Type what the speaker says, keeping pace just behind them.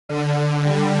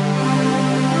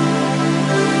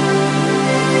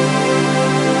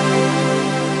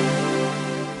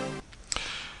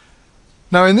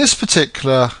Now in this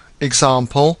particular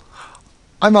example,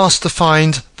 I'm asked to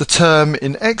find the term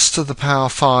in x to the power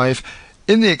 5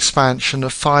 in the expansion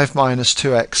of 5 minus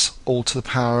 2x all to the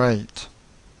power 8.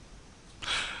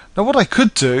 Now what I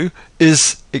could do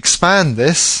is expand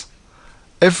this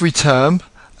every term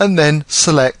and then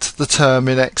select the term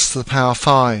in x to the power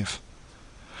 5.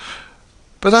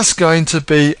 But that's going to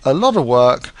be a lot of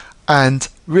work and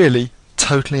really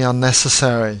totally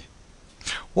unnecessary.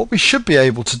 What we should be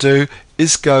able to do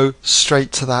is go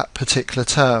straight to that particular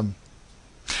term.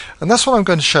 And that's what I'm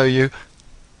going to show you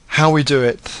how we do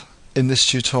it in this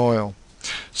tutorial.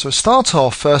 So start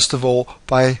off first of all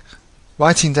by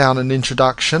writing down an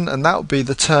introduction, and that will be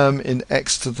the term in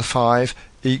x to the 5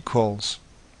 equals.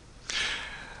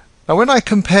 Now when I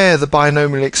compare the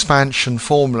binomial expansion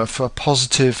formula for a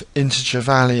positive integer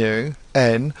value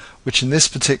n, which in this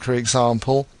particular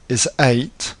example is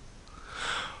 8,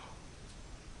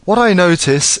 what I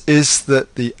notice is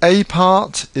that the a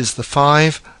part is the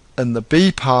 5 and the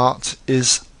b part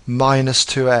is minus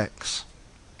 2x.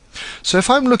 So if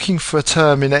I'm looking for a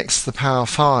term in x to the power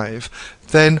 5,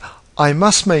 then I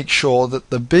must make sure that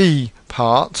the b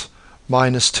part,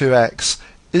 minus 2x,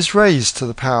 is raised to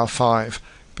the power 5,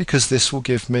 because this will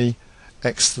give me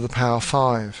x to the power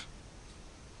 5.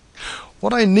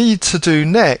 What I need to do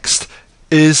next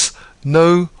is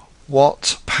know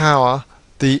what power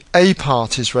the a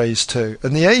part is raised to,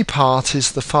 and the a part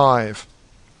is the 5.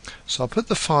 So I'll put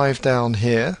the 5 down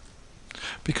here,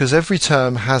 because every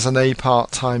term has an a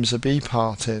part times a b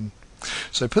part in.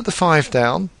 So put the 5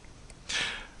 down.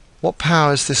 What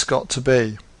power has this got to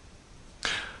be?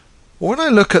 Well, when I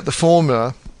look at the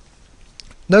formula,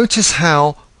 notice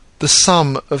how the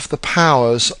sum of the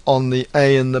powers on the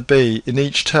a and the b in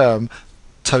each term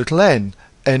total n.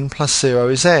 n plus 0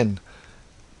 is n.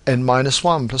 n minus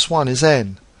 1 plus 1 is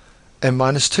n. n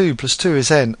minus 2 plus 2 is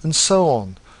n, and so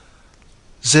on.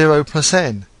 0 plus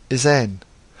n is n.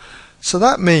 So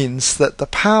that means that the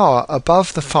power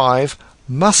above the 5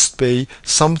 must be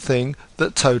something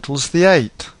that totals the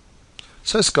 8.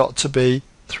 So it's got to be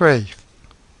 3.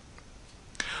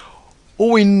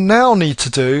 All we now need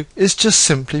to do is just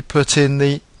simply put in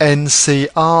the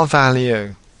NCR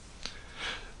value.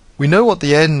 We know what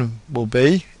the n will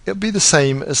be. It'll be the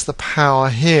same as the power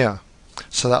here.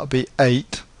 So that will be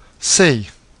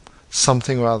 8c,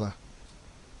 something or other.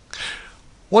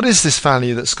 What is this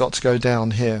value that's got to go down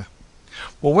here?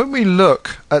 Well, when we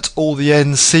look at all the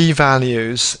NC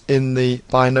values in the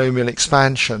binomial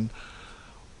expansion,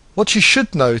 what you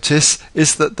should notice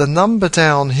is that the number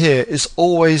down here is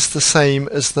always the same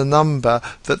as the number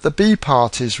that the b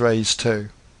part is raised to.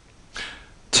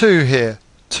 2 here,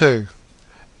 2,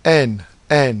 n,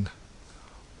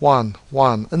 1,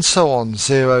 1, and so on,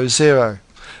 0, 0.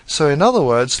 So in other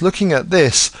words, looking at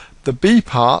this, the b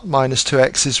part, minus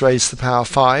 2x, is raised to the power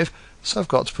 5, so I've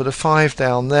got to put a 5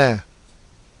 down there.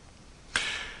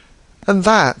 And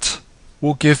that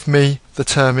will give me the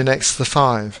term in x to the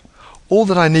 5. All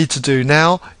that I need to do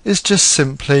now is just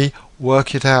simply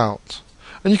work it out.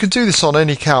 And you can do this on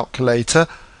any calculator.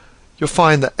 You'll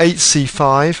find that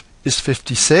 8c5 is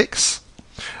 56,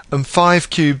 and 5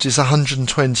 cubed is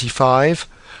 125,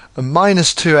 and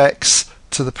minus 2x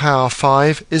to the power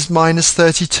 5 is minus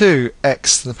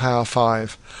 32x to the power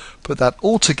 5. Put that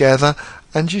all together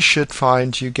and you should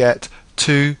find you get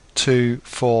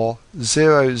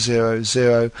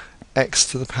 224,000 x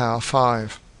to the power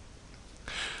 5.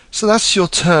 So that's your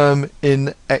term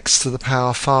in x to the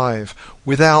power 5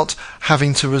 without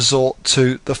having to resort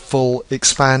to the full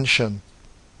expansion.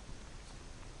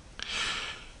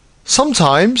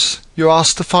 Sometimes you're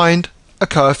asked to find a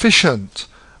coefficient,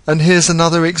 and here's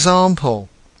another example.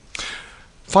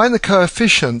 Find the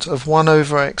coefficient of 1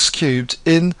 over x cubed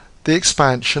in the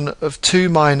expansion of 2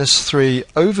 minus 3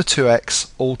 over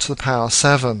 2x all to the power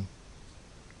 7.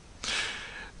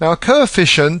 Now a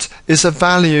coefficient is a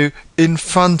value in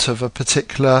front of a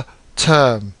particular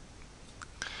term.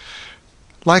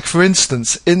 Like for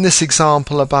instance, in this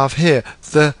example above here,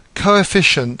 the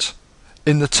coefficient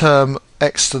in the term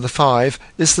x to the 5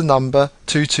 is the number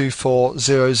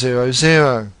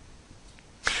 224000.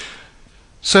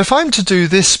 So if I'm to do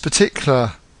this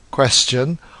particular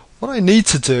question, what I need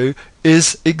to do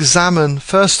is examine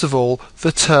first of all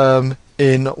the term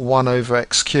in 1 over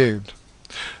x cubed.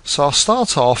 So I'll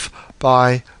start off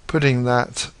by putting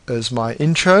that as my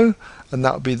intro, and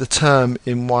that will be the term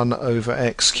in 1 over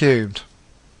x cubed.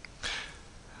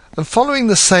 And following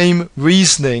the same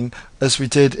reasoning as we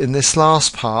did in this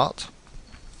last part,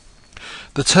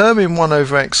 the term in 1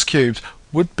 over x cubed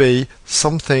would be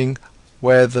something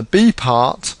where the b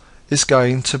part is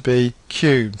going to be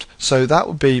cubed. So that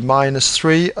would be minus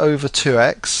 3 over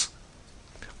 2x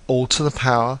all to the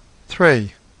power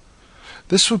 3.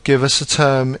 This will give us a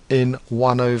term in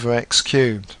 1 over x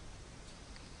cubed.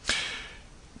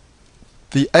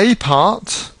 The a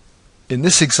part in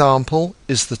this example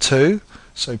is the 2,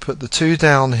 so put the 2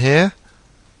 down here,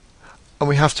 and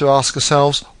we have to ask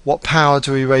ourselves, what power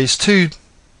do we raise 2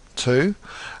 to?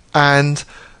 And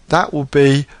that will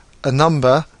be a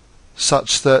number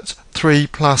such that 3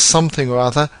 plus something or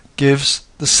other gives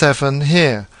the 7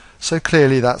 here. So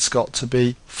clearly that's got to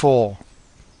be 4.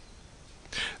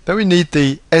 Then we need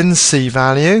the NC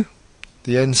value,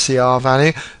 the NCR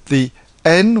value. The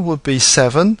N would be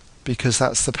 7 because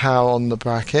that's the power on the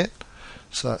bracket.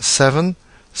 So that's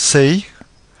 7C.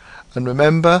 And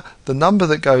remember, the number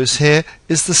that goes here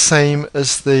is the same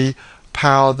as the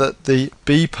power that the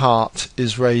B part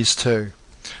is raised to.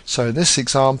 So in this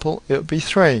example, it would be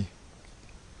 3.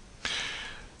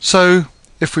 So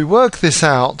if we work this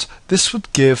out, this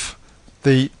would give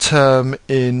the term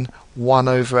in 1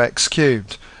 over x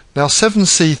cubed. Now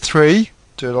 7C3,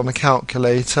 do it on a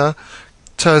calculator,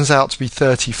 turns out to be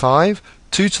 35.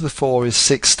 2 to the 4 is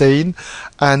 16,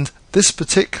 and this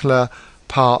particular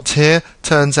part here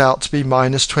turns out to be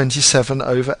minus 27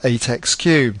 over 8x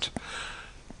cubed.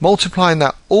 Multiplying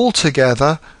that all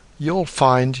together, you'll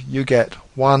find you get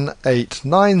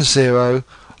 1890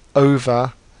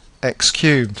 over x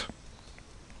cubed.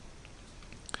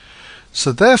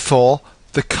 So therefore,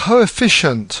 the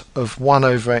coefficient of 1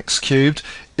 over x cubed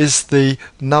is the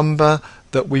number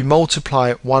that we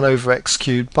multiply 1 over x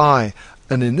cubed by.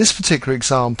 And in this particular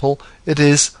example, it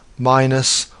is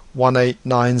minus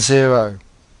 1890.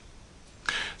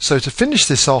 So to finish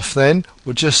this off then,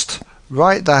 we'll just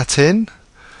write that in.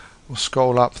 We'll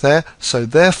scroll up there. So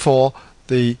therefore,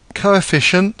 the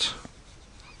coefficient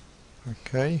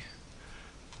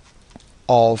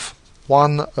of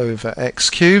 1 over x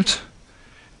cubed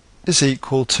is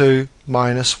equal to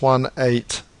minus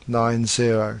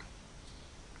 1890.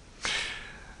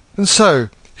 And so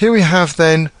here we have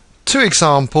then 2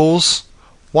 examples,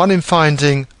 one in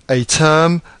finding a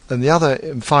term and the other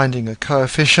in finding a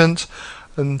coefficient,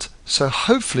 and so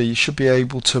hopefully you should be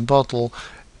able to model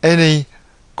any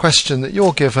question that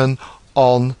you're given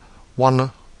on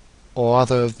one or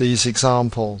other of these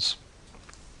examples.